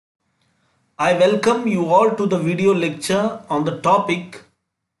I welcome you all to the video lecture on the topic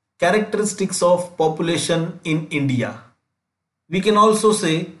Characteristics of Population in India. We can also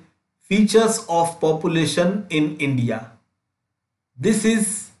say Features of Population in India. This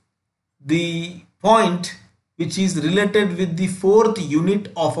is the point which is related with the fourth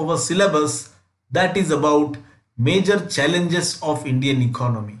unit of our syllabus, that is about major challenges of Indian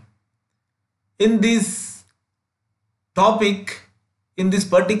economy. In this topic, in this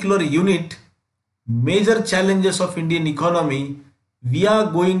particular unit, major challenges of Indian economy, we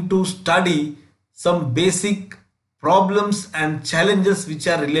are going to study some basic problems and challenges which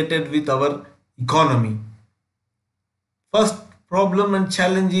are related with our economy. First problem and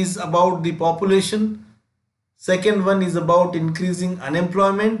challenge is about the population. Second one is about increasing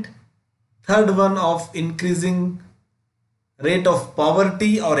unemployment. Third one of increasing rate of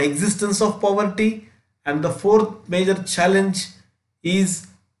poverty or existence of poverty. And the fourth major challenge is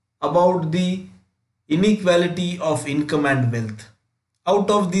about the inequality of income and wealth. Out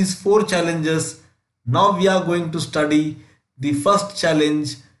of these four challenges, now we are going to study the first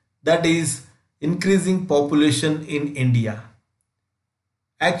challenge, that is increasing population in India.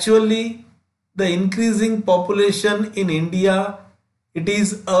 Actually, the increasing population in India, it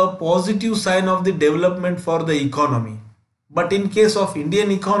is a positive sign of the development for the economy. But in case of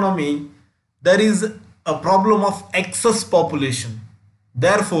Indian economy, there is a problem of excess population.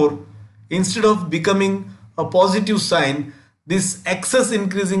 Therefore, instead of becoming a positive sign, this excess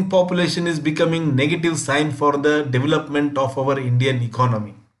increasing population is becoming negative sign for the development of our Indian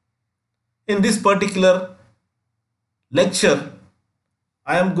economy. In this particular lecture,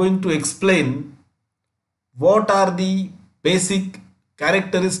 I am going to explain what are the basic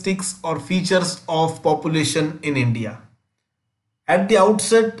characteristics or features of population in India. At the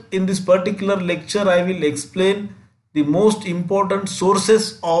outset in this particular lecture, I will explain the most important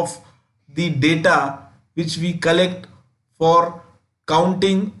sources of the data which we collect for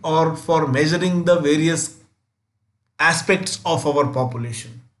counting or for measuring the various aspects of our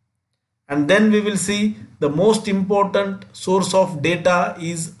population. And then we will see the most important source of data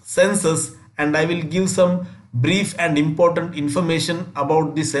is census, and I will give some brief and important information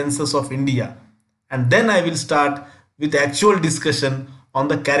about the census of India. And then I will start with actual discussion on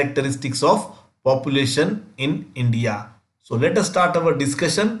the characteristics of population in India. So let us start our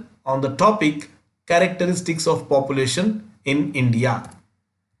discussion on the topic characteristics of population in India.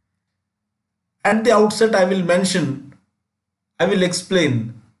 At the outset, I will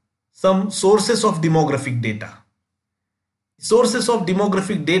explain some sources of demographic data. Sources of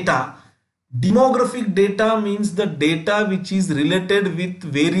demographic data. Demographic data means the data which is related with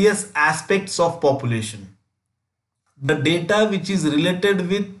various aspects of population. The data which is related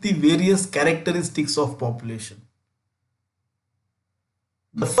with the various characteristics of population.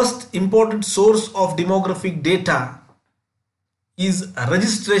 The first important source of demographic data is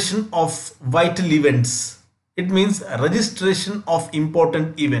registration of vital events. It means registration of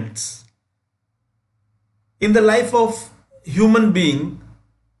important events. In the life of human being,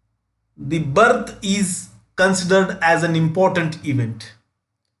 the birth is considered as an important event.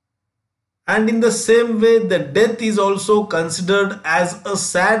 And in the same way, the death is also considered as a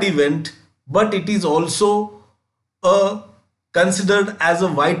sad event, but it is also considered as a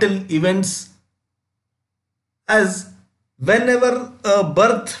vital events, as whenever a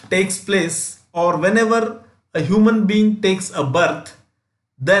birth takes place or whenever a human being takes a birth,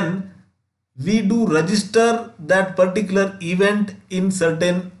 then we do register that particular event in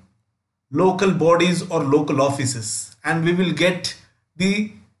certain local bodies or local offices, and we will get the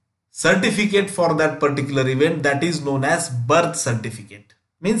certificate for that particular event, that is known as birth certificate.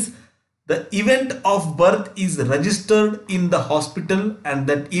 Means the event of birth is registered in the hospital, and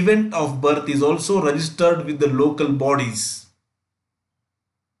that event of birth is also registered with the local bodies.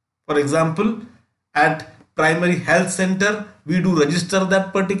 For example, at primary health center, we do register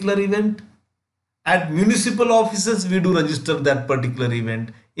that particular event. At municipal offices, we do register that particular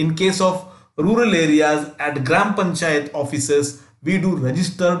event. In case of rural areas, at Gram Panchayat offices, we do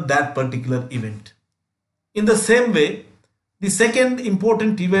register that particular event. In the same way, the second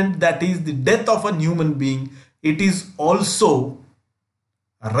important event, that is the death of a human being, it is also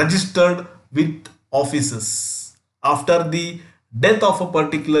registered with offices. After the death of a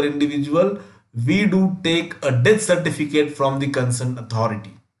particular individual, we do take a death certificate from the concerned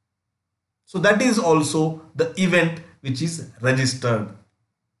authority. So that is also the event which is registered.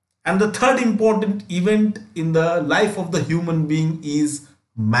 And the third important event in the life of the human being is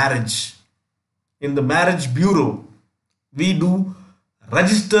marriage. In the marriage bureau, we do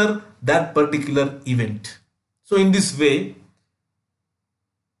register that particular event. So in this way,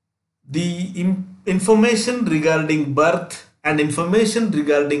 the information regarding birth and information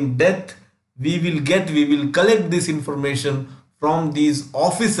regarding death we will collect this information from these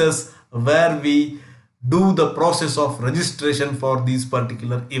offices where we do the process of registration for these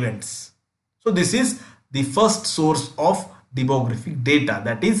particular events. So this is the first source of demographic data,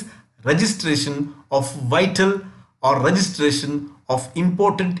 that is registration of vital or registration of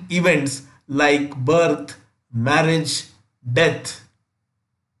important events like birth, marriage, death.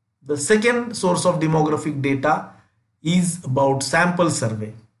 The second source of demographic data is about sample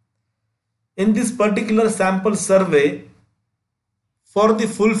survey. In this particular sample survey, for the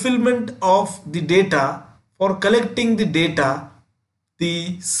fulfillment of the data, for collecting the data,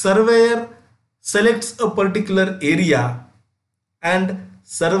 the surveyor selects a particular area and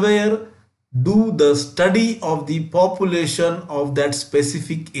surveyor do the study of the population of that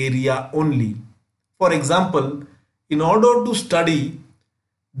specific area only. For example, in order to study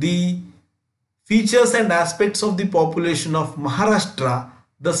the features and aspects of the population of Maharashtra,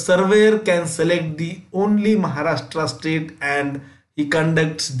 the surveyor can select the only Maharashtra state and he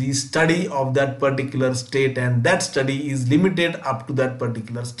conducts the study of that particular state, and that study is limited up to that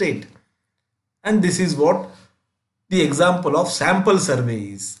particular state. And this is what the example of sample survey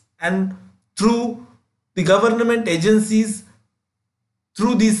is. And through the government agencies,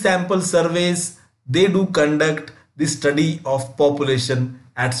 through these sample surveys, they do conduct the study of population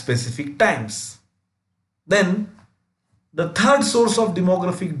at specific times. Then the third source of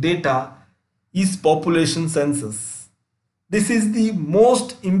demographic data is population census. This is the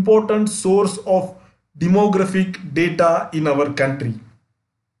most important source of demographic data in our country.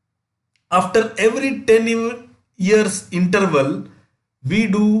 After every 10 years interval, we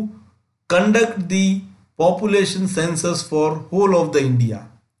do conduct the population census for whole of the India.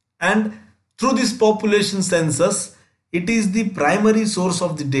 And through this population census, it is the primary source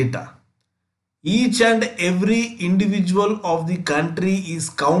of the data. Each and every individual of the country is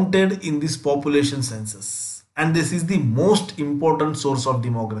counted in this population census. And this is the most important source of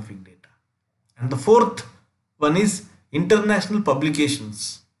demographic data. And the fourth one is international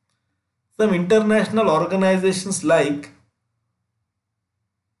publications. Some international organizations like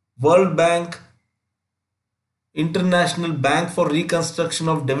World Bank, International Bank for Reconstruction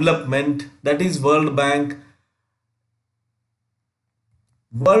of Development, that is World Bank,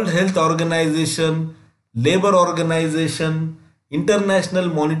 World Health Organization, Labor Organization, International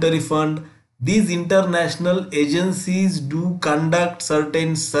Monetary Fund, these international agencies do conduct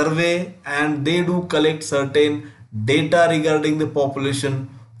certain survey and they do collect certain data regarding the population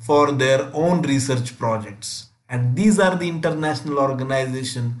for their own research projects. And these are the international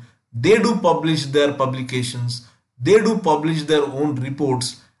organizations. They do publish their publications, they do publish their own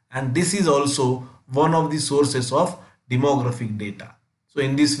reports, and this is also one of the sources of demographic data. So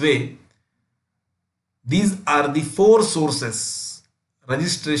in this way, these are the four sources: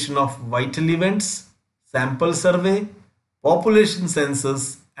 registration of vital events, sample survey, population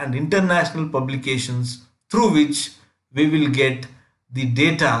census, and international publications, through which we will get the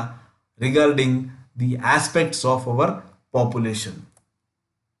data regarding the aspects of our population.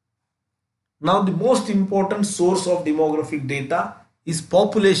 Now the most important source of demographic data is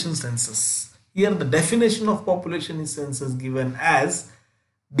population census. Here the definition of population census given as: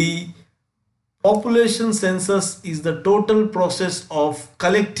 the population census is the total process of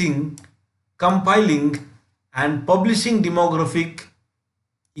collecting, compiling and publishing demographic,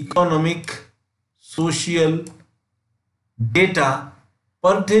 economic, social data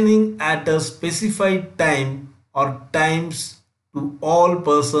pertaining at a specified time or times to all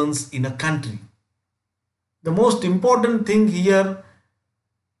persons in a country. The most important thing here,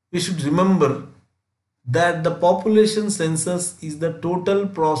 we should remember that the population census is the total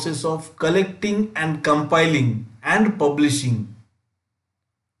process of collecting and compiling and publishing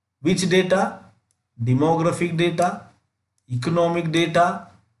which data? Demographic data, economic data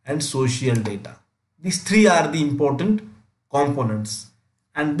and social data. These three are the important components,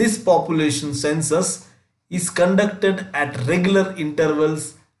 and this population census is conducted at regular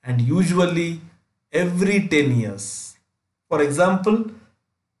intervals and usually every 10 years. For example,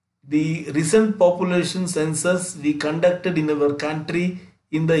 the recent population census we conducted in our country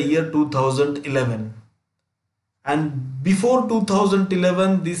in the year 2011, and before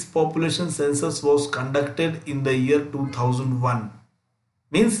 2011 this population census was conducted in the year 2001.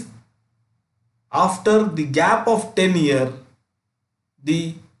 Means after the gap of 10 years,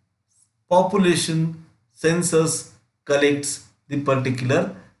 the population census collects the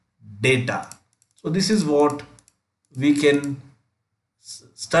particular data. So this is what we can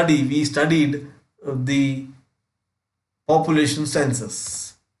study. We studied the population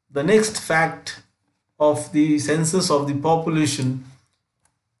census. the next fact of the census of the population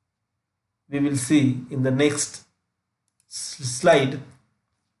we will see in the next slide,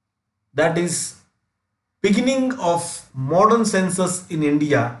 that is, beginning of modern census in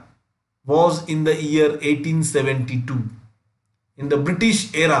India was in the year 1872. In the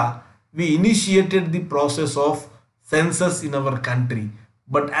British era, we initiated the process of census in our country.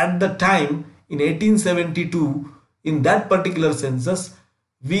 But at the time, in 1872, in that particular census,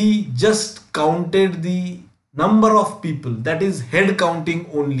 we just counted the number of people, that is head counting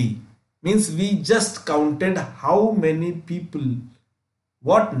only. Means we just counted how many people,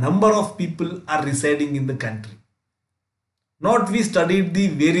 what number of people are residing in the country. Not we studied the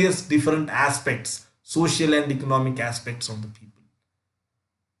various different aspects, social and economic aspects of the people.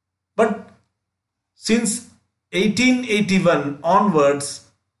 But since 1881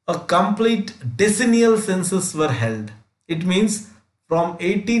 onwards, a complete decennial census were held. It means from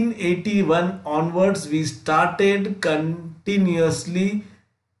 1881 onwards, we started continuously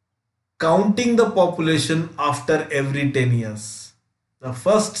counting the population after every 10 years. The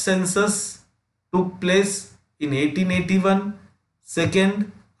first census took place in 1881,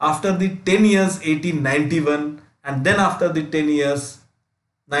 second after the 10 years 1891, and then after the 10 years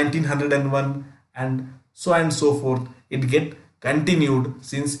 1901, and so forth. It get continued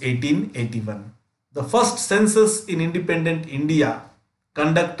since 1881. The first census in independent India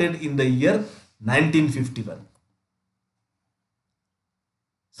conducted in the year 1951.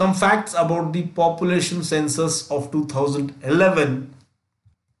 Some facts about the population census of 2011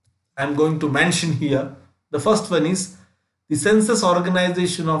 I am going to mention here. The first one is the Census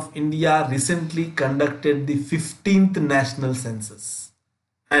Organization of India recently conducted the 15th National Census,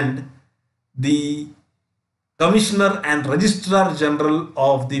 and the Commissioner and Registrar General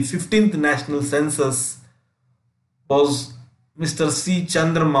of the 15th National Census was Mr. C.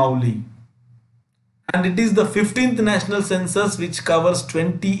 Chandramouli. And it is the 15th National Census which covers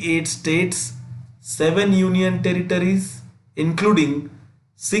 28 states, 7 union territories, including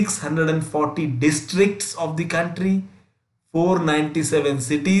 640 districts of the country, 497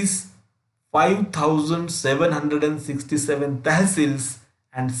 cities, 5,767 tehsils,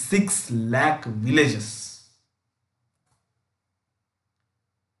 and 6 lakh villages.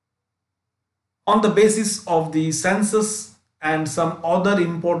 On the basis of the census and some other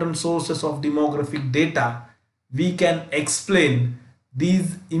important sources of demographic data, we can explain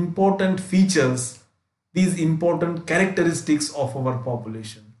these important features, these important characteristics of our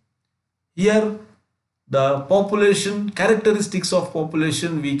population. Here, the population, characteristics of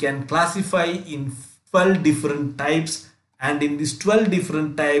population, we can classify in 12 different types, and in these 12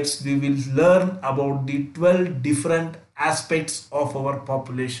 different types, we will learn about the 12 different aspects of our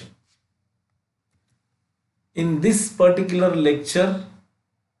population. In this particular lecture,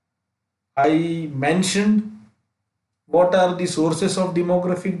 I mentioned what are the sources of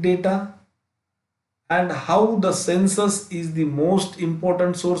demographic data and how the census is the most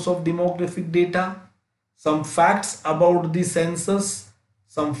important source of demographic data, some facts about the census,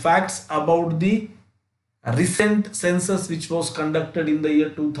 some facts about the recent census which was conducted in the year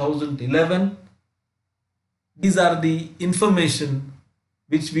 2011. These are the information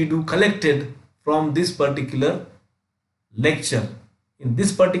which we do collected from this particular lecture. In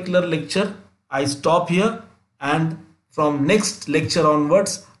this particular lecture, I stop here, and from next lecture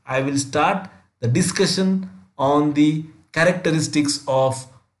onwards, I will start the discussion on the characteristics of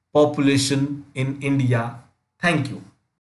population in India. Thank you.